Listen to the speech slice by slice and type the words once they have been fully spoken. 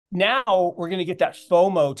now we're going to get that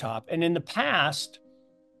FOMO top. And in the past,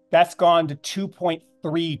 that's gone to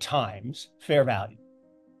 2.3 times fair value.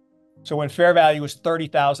 So when fair value was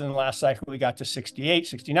 30,000 in the last cycle, we got to 68,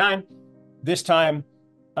 69. This time,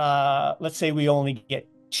 let's say we only get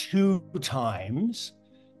 2 times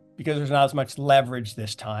because there's not as much leverage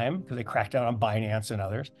this time because they cracked down on Binance and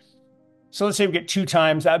others. So let's say we get 2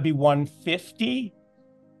 times, that would be 150.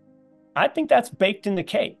 I think that's baked in the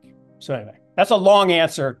cake. So anyway, that's a long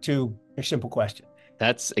answer to a simple question.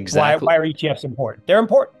 That's exactly. Why are ETFs important? They're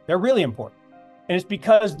important. They're really important. And it's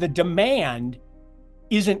because the demand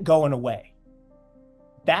isn't going away.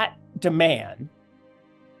 That demand,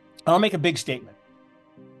 I'll make a big statement.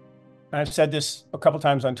 I've said this a couple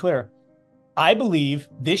times on Twitter. I believe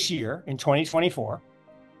this year in 2024,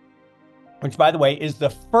 which by the way is the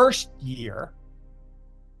first year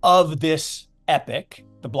of this epic,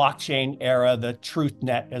 the blockchain era, the truth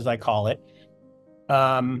net, as I call it,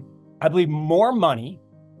 I believe more money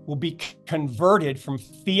will be converted from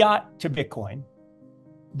fiat to Bitcoin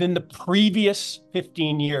than the previous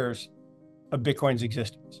 15 years of Bitcoin's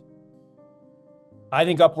existence. I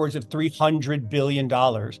think upwards of $300 billion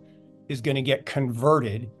is going to get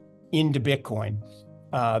converted into Bitcoin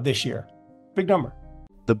this year. Big number.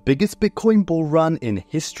 The biggest Bitcoin bull run in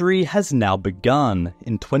history has now begun.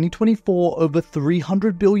 In 2024, over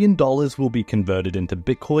 $300 billion will be converted into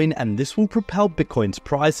Bitcoin, and this will propel Bitcoin's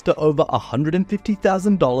price to over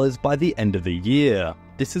 $150,000 by the end of the year.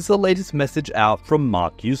 This is the latest message out from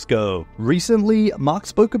Mark Yusko. Recently, Mark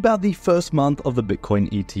spoke about the first month of the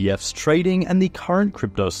Bitcoin ETFs trading and the current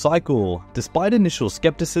crypto cycle. Despite initial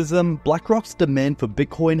skepticism, BlackRock's demand for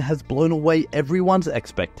Bitcoin has blown away everyone's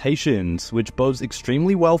expectations, which bodes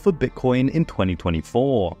extremely well for Bitcoin in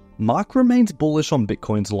 2024. Mark remains bullish on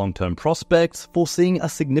Bitcoin's long-term prospects, foreseeing a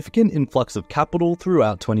significant influx of capital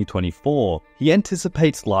throughout 2024. He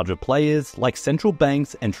anticipates larger players, like central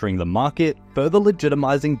banks, entering the market, further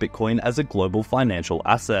legitimizing Bitcoin as a global financial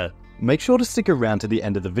asset. Make sure to stick around to the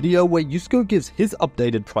end of the video where Yusko gives his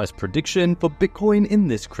updated price prediction for Bitcoin in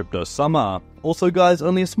this crypto summer. Also guys,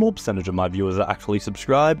 only a small percentage of my viewers are actually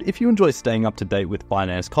subscribed. If you enjoy staying up to date with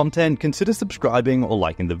finance content, consider subscribing or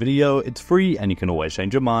liking the video. It's free and you can always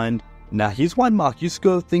change your mind. Now here's why Mark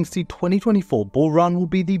Yusko thinks the 2024 bull run will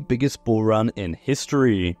be the biggest bull run in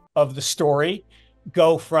history. Of the story,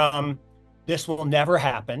 go from this will never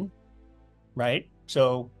happen, right?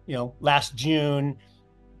 So, last June,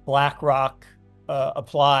 BlackRock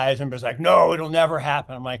applies and was like, no, it'll never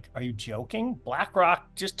happen. I'm like, are you joking?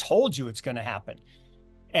 BlackRock just told you it's going to happen.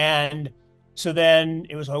 And so then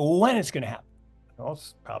it was like, well, when it's going to happen? Well,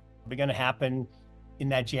 it's probably going to happen in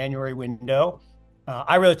that January window.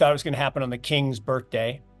 I really thought it was going to happen on the King's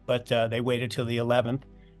birthday, but they waited till the 11th.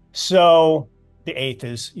 So the 8th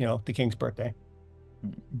is, the King's birthday.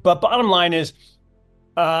 But bottom line is,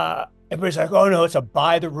 everybody's like, oh no, it's a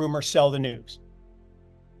buy the rumor, sell the news.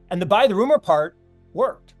 And the buy the rumor part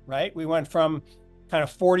worked, right? We went from kind of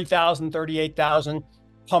 40,000, 38,000,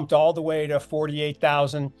 pumped all the way to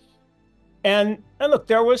 48,000. And look,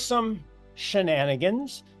 there was some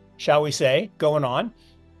shenanigans, shall we say, going on.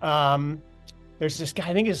 There's this guy,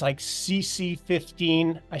 I think it's like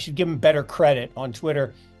CC15. I should give him better credit on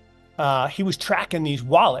Twitter. He was tracking these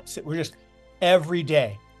wallets that were just every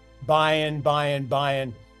day buying.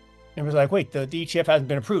 And it was like, wait, the ETF hasn't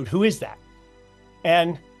been approved. Who is that?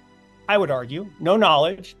 And I would argue, no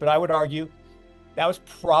knowledge, but I would argue that was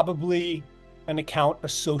probably an account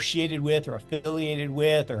associated with or affiliated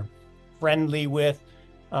with or friendly with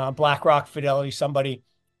BlackRock, Fidelity, somebody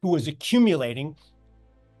who was accumulating,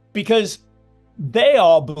 because they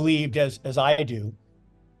all believed, as I do,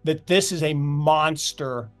 that this is a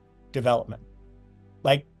monster development,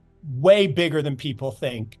 like way bigger than people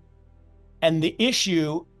think. And the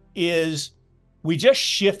issue is we just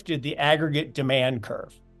shifted the aggregate demand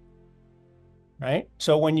curve. Right?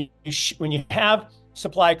 So when you have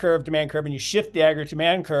supply curve, demand curve, and you shift the aggregate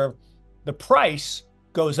demand curve, the price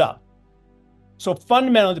goes up. So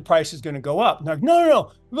fundamentally, the price is going to go up. And they're like,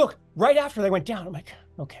 no. Look, right after they went down, I'm like,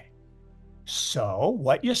 okay. So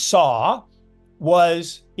what you saw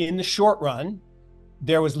was in the short run,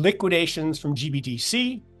 there was liquidations from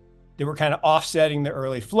GBTC. They were kind of offsetting the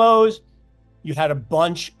early flows. You had a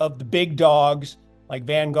bunch of the big dogs like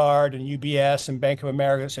Vanguard and UBS and Bank of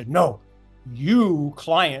America that said, no, you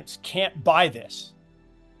clients can't buy this.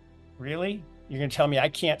 Really? You're going to tell me I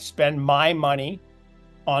can't spend my money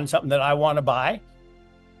on something that I want to buy?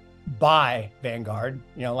 Buy Vanguard.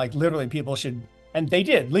 Like literally people should, and they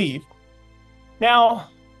did leave. Now,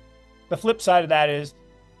 the flip side of that is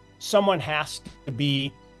someone has to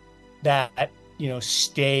be that,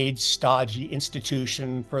 staid, stodgy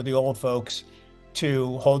institution for the old folks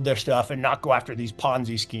to hold their stuff and not go after these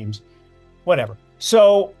Ponzi schemes, whatever.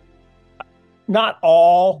 So not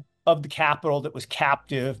all of the capital that was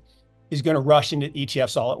captive is going to rush into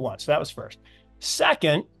ETFs all at once. So that was first.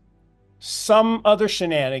 Second, some other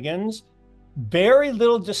shenanigans, very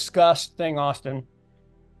little discussed thing, Austin,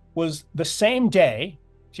 was the same day,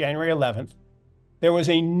 January 11th, there was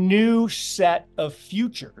a new set of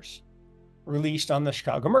futures released on the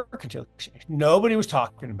Chicago Mercantile Exchange. Nobody was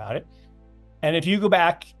talking about it. And if you go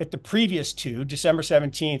back at the previous two, December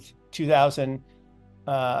 17th,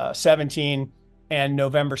 2017 and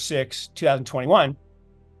November 6th, 2021,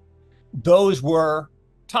 those were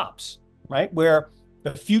tops, right? Where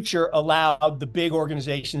the future allowed the big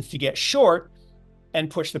organizations to get short and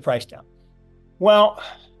push the price down. Well,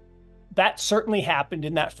 that certainly happened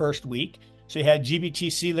in that first week. So you had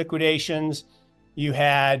GBTC liquidations, you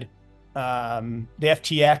had the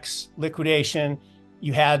FTX liquidation,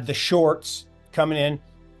 you had the shorts coming in.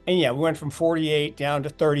 And yeah, we went from 48 down to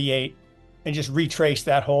 38 and just retraced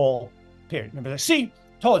that whole period. Remember, see,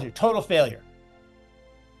 told you, total failure.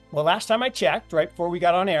 Well, last time I checked, right before we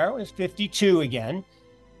got on air, it was 52 again.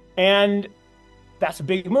 And that's a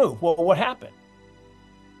big move. Well, what happened?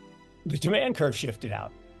 The demand curve shifted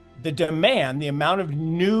out. The demand, the amount of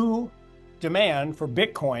new demand for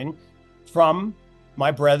Bitcoin from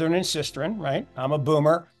my brethren and sisterin, right? I'm a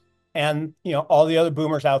boomer, and all the other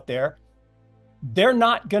boomers out there, they're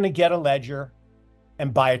not going to get a ledger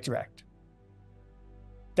and buy it direct.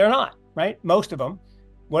 They're not, right? Most of them.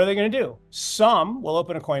 What are they going to do? Some will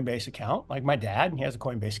open a Coinbase account, like my dad, and he has a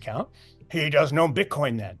Coinbase account. He doesn't own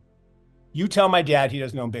Bitcoin then. You tell my dad he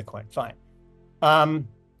doesn't own Bitcoin, fine.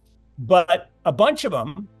 But a bunch of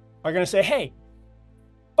them are going to say, hey,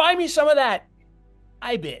 buy me some of that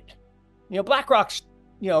IBIT. BlackRock's,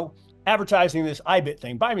 advertising this IBIT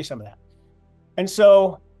thing. Buy me some of that. And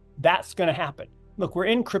so that's going to happen. Look, we're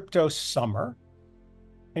in crypto summer.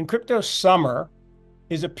 And crypto summer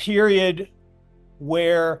is a period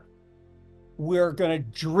where we're going to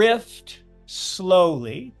drift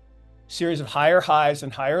slowly, series of higher highs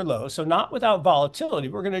and higher lows. So not without volatility.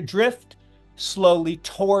 We're going to drift slowly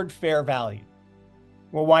toward fair value.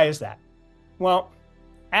 Well, why is that? Well,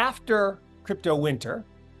 after crypto winter,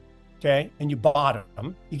 okay, and you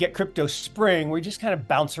bottom, you get crypto spring, where you just kind of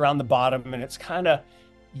bounce around the bottom and it's kind of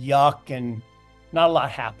yuck and not a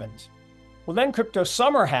lot happens. Well, then crypto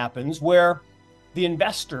summer happens where the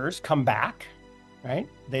investors come back, right?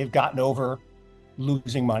 They've gotten over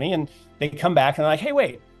losing money and they come back and they're like, hey,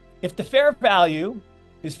 wait, if the fair value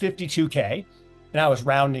is 52K, and I was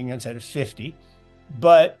rounding and said it's 50,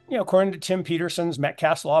 but according to Tim Peterson's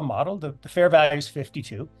Metcalfe's law model, the fair value is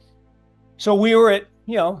 52. So we were at,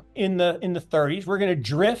 in the 30s. We're going to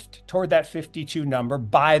drift toward that 52 number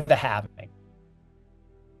by the halving.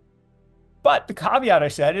 But the caveat I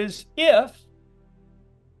said is if,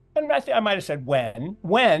 and I might have said when,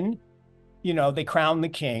 they crown the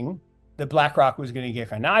king, that BlackRock was going to get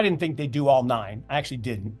crowned. Now, I didn't think they'd do all 9. I actually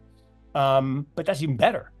didn't. But that's even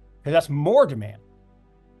better because that's more demand.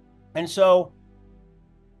 And so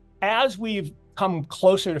as we've come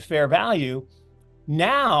closer to fair value,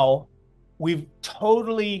 now we've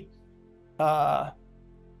totally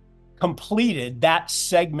completed that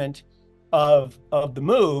segment of the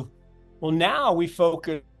move. Well, now we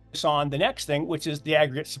focus on the next thing, which is the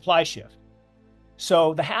aggregate supply shift.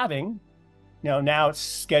 So the halving, now it's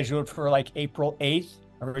scheduled for like April 8th.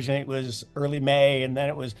 Originally it was early May, and then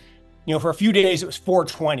it was, for a few days it was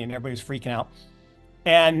 420 and everybody was freaking out.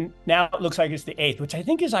 And now it looks like it's the 8th, which I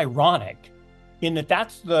think is ironic in that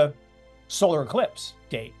that's the solar eclipse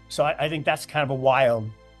date. So I think that's kind of a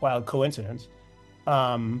wild coincidence.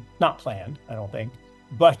 Not planned, I don't think.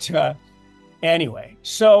 But anyway,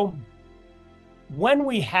 so when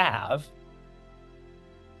we have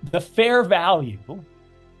the fair value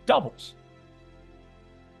doubles.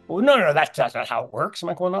 Well, no, that's not how it works. I'm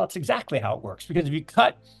like, well, no, that's exactly how it works. Because if you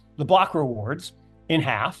cut the block rewards in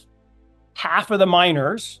half of the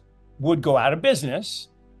miners would go out of business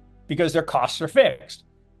because their costs are fixed.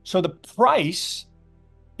 So the price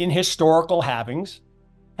in historical halvings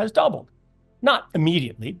has doubled. Not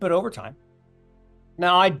immediately, but over time.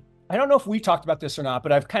 Now, I don't know if we talked about this or not,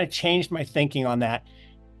 but I've kind of changed my thinking on that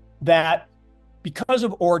because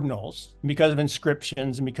of ordinals, because of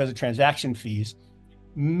inscriptions, and because of transaction fees,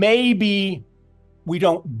 maybe we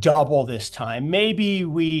don't double this time. Maybe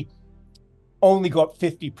we only go up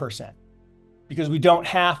 50% because we don't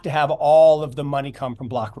have to have all of the money come from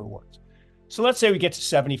block rewards. So let's say we get to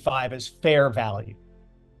 75 as fair value.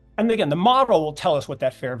 And again, the model will tell us what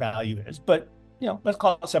that fair value is, but let's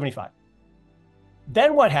call it 75.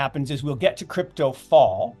 Then what happens is we'll get to crypto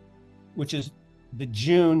fall, which is the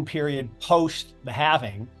June period post the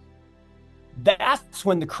halving. That's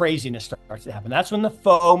when the craziness starts to happen. That's when the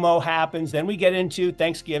FOMO happens. Then we get into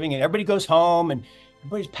Thanksgiving and everybody goes home and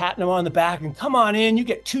everybody's patting them on the back and come on in, you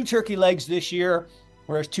get 2 turkey legs this year,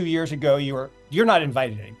 whereas 2 years ago you're not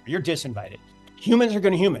invited anymore. You're disinvited. Humans are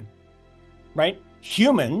going to human, right?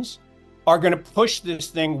 Humans are going to push this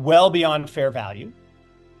thing well beyond fair value.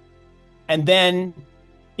 And then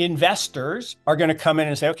investors are going to come in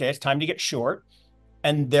and say, okay, it's time to get short.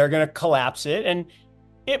 And they're going to collapse it. And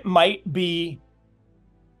it might be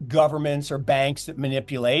governments or banks that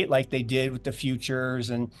manipulate like they did with the futures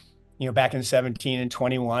and, back in 17 and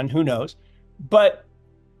 21, who knows? But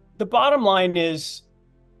the bottom line is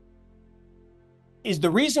the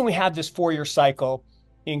reason we have this 4-year cycle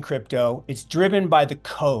in crypto, it's driven by the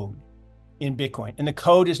code in Bitcoin. And the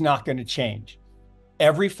code is not going to change.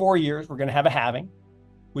 Every 4 years, we're going to have a halving,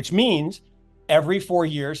 which means every 4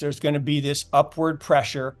 years, there's going to be this upward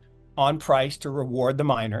pressure on price to reward the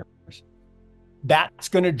miners. That's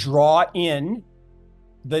going to draw in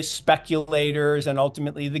the speculators and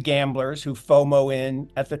ultimately the gamblers who FOMO in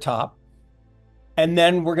at the top. And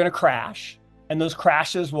then we're going to crash. And those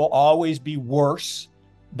crashes will always be worse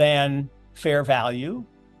than fair value,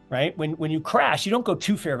 right? When you crash, you don't go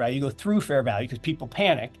to fair value, you go through fair value because people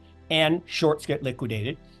panic and shorts get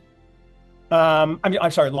liquidated. I'm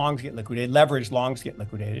sorry, longs get liquidated, leveraged longs get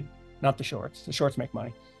liquidated, not the shorts. The shorts make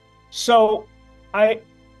money. So I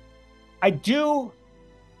do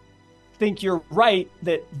think you're right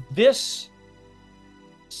that this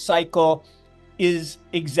cycle is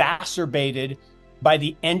exacerbated by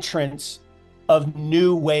the entrance of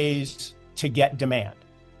new ways to get demand.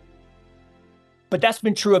 But that's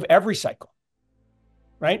been true of every cycle,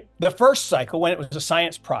 right? The first cycle, when it was a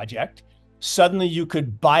science project, suddenly you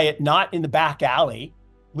could buy it not in the back alley,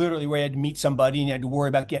 literally where you had to meet somebody and you had to worry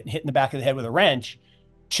about getting hit in the back of the head with a wrench,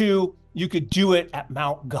 to you could do it at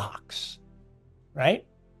Mount Gox, right?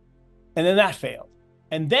 And then that failed.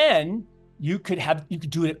 And then you could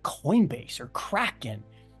do it at Coinbase or Kraken.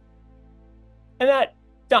 And that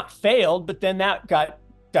not failed, but then that got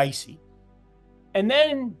dicey. And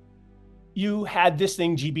then you had this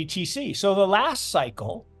thing, GBTC. So the last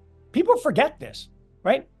cycle, people forget this,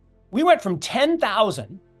 right? We went from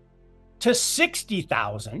 10,000 to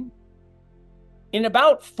 60,000 in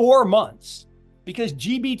about 4 months because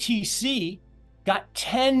GBTC got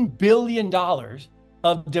 $10 billion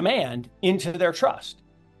of demand into their trust.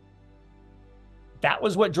 That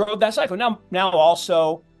was what drove that cycle. Now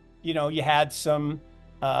also, you had some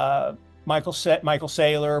Michael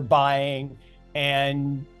Saylor buying,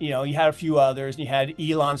 and you had a few others, and you had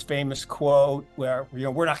Elon's famous quote where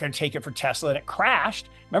we're not going to take it for Tesla, and it crashed.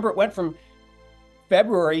 Remember, it went from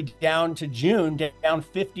February down to June, down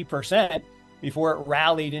 50% before it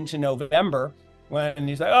rallied into November when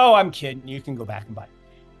he's like, oh, I'm kidding, you can go back and buy.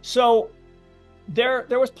 So there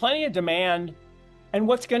was plenty of demand, and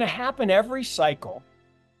what's going to happen every cycle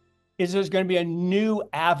is there's going to be a new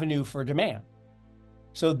avenue for demand.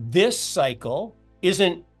 So this cycle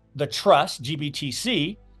isn't the trust,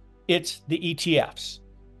 GBTC, it's the ETFs.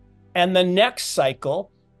 And the next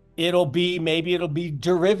cycle, maybe it'll be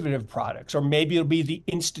derivative products, or maybe it'll be the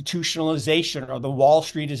institutionalization or the Wall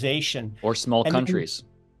Streetization. Or small countries.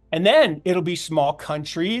 And then it'll be small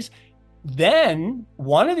countries. Then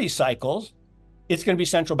one of these cycles, it's going to be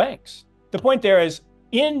central banks. The point there is,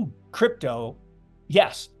 in crypto,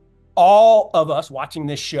 yes, all of us watching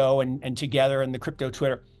this show and together in the crypto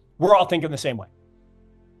Twitter, we're all thinking the same way.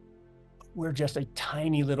 We're just a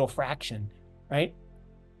tiny little fraction, right?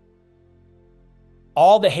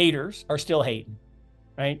 All the haters are still hating,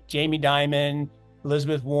 right? Jamie Dimon,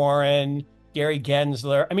 Elizabeth Warren, Gary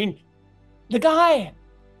Gensler. I mean, the guy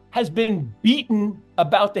has been beaten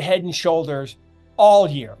about the head and shoulders all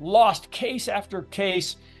year, lost case after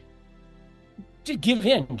case. Just give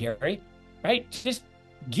in, Gary, right? Just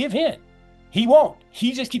give in. He won't.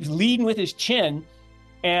 He just keeps leading with his chin,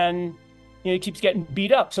 and he keeps getting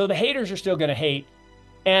beat up. So the haters are still going to hate.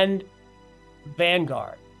 And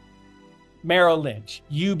Vanguard, Merrill Lynch,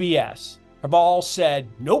 UBS have all said,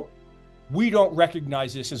 nope, we don't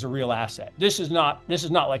recognize this as a real asset. This is not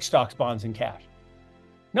like stocks, bonds, and cash.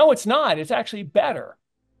 No, it's not. It's actually better,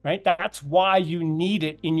 right? That's why you need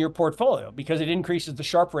it in your portfolio, because it increases the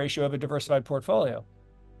Sharpe ratio of a diversified portfolio.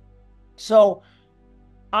 So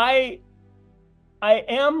I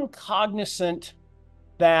am cognizant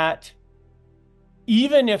that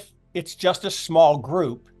even if it's just a small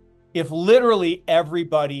group, if literally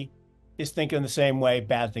everybody is thinking the same way,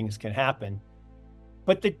 bad things can happen.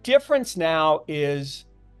 But the difference now is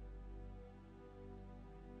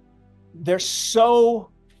there's so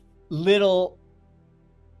little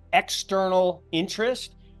external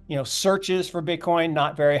interest, searches for Bitcoin,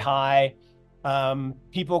 not very high.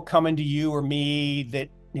 People coming to you or me that,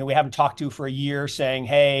 we haven't talked to for a year saying,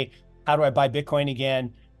 hey, how do I buy Bitcoin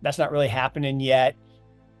again? That's not really happening yet.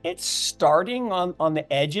 It's starting on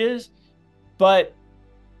the edges, but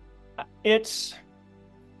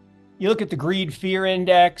you look at the greed fear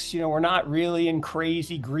index, we're not really in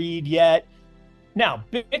crazy greed yet. Now,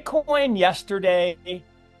 Bitcoin yesterday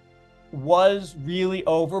was really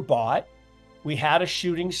overbought. We had a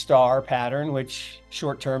shooting star pattern, which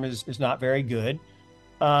short term is not very good.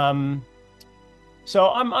 So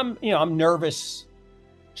I'm nervous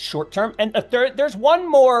short term. And there's one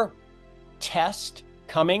more test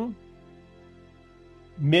coming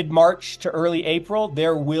mid-March to early April.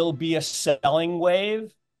 There will be a selling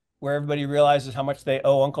wave where everybody realizes how much they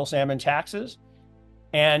owe Uncle Sam in taxes.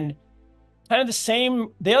 And kind of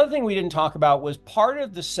the other thing we didn't talk about was part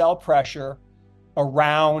of the sell pressure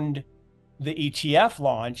around the ETF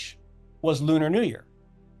launch was Lunar New Year.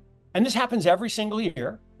 And this happens every single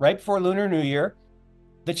year, right before Lunar New Year.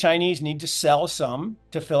 The Chinese need to sell some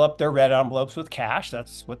to fill up their red envelopes with cash.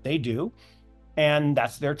 That's what they do. And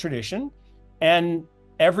that's their tradition. And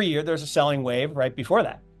every year there's a selling wave right before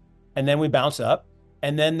that. And then we bounce up.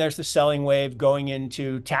 And then there's the selling wave going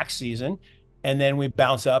into tax season. And then we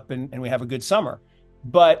bounce up and we have a good summer,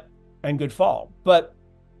 and good fall. But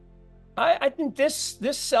I think this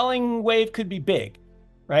selling wave could be big,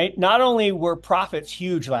 right? Not only were profits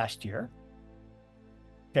huge last year,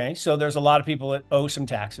 okay, so there's a lot of people that owe some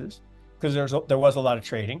taxes because there was a lot of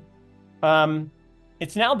trading.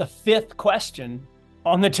 It's now the fifth question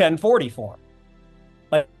on the 1040 form.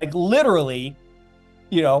 Like literally,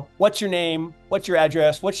 what's your name? What's your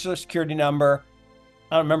address? What's your social security number?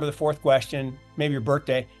 I don't remember the fourth question, maybe your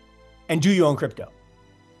birthday. And do you own crypto?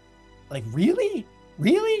 Like, really?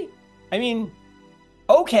 Really? I mean,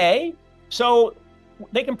 okay. So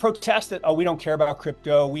they can protest that, oh, we don't care about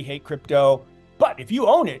crypto, we hate crypto. But if you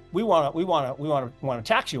own it, we want to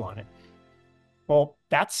tax you on it. Well,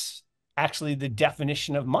 that's actually the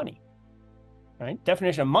definition of money, right?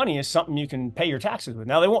 Definition of money is something you can pay your taxes with.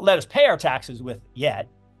 Now, they won't let us pay our taxes with yet,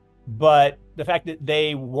 but the fact that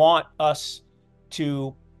they want us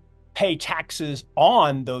to pay taxes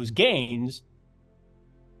on those gains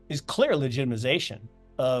is clear legitimization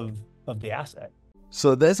of the asset.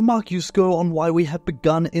 So there's Mark Yusko on why we have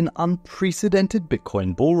begun an unprecedented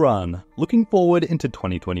Bitcoin bull run. Looking forward into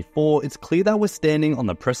 2024, it's clear that we're standing on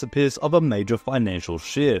the precipice of a major financial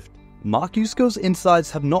shift. Mark Yusko's insights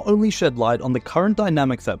have not only shed light on the current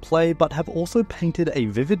dynamics at play, but have also painted a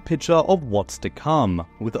vivid picture of what's to come.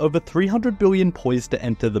 With over 300 billion poised to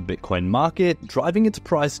enter the Bitcoin market, driving its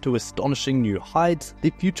price to astonishing new heights, the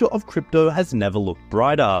future of crypto has never looked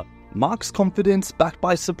brighter. Mark's confidence, backed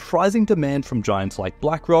by surprising demand from giants like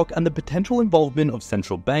BlackRock and the potential involvement of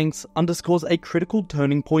central banks, underscores a critical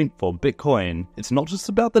turning point for Bitcoin. It's not just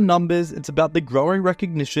about the numbers, it's about the growing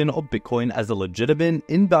recognition of Bitcoin as a legitimate,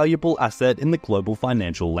 invaluable asset in the global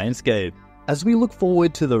financial landscape. As we look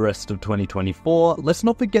forward to the rest of 2024, let's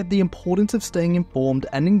not forget the importance of staying informed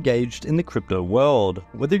and engaged in the crypto world.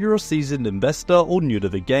 Whether you're a seasoned investor or new to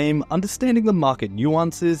the game, understanding the market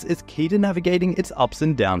nuances is key to navigating its ups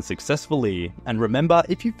and downs successfully. And remember,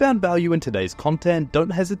 if you found value in today's content, don't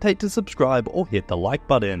hesitate to subscribe or hit the like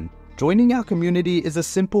button. Joining our community is a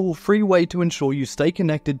simple, free way to ensure you stay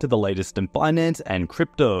connected to the latest in finance and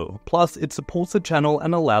crypto. Plus, it supports the channel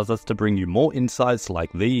and allows us to bring you more insights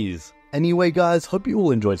like these. Anyway guys, hope you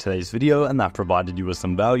all enjoyed today's video and that provided you with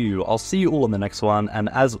some value. I'll see you all in the next one, and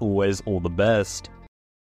as always, all the best.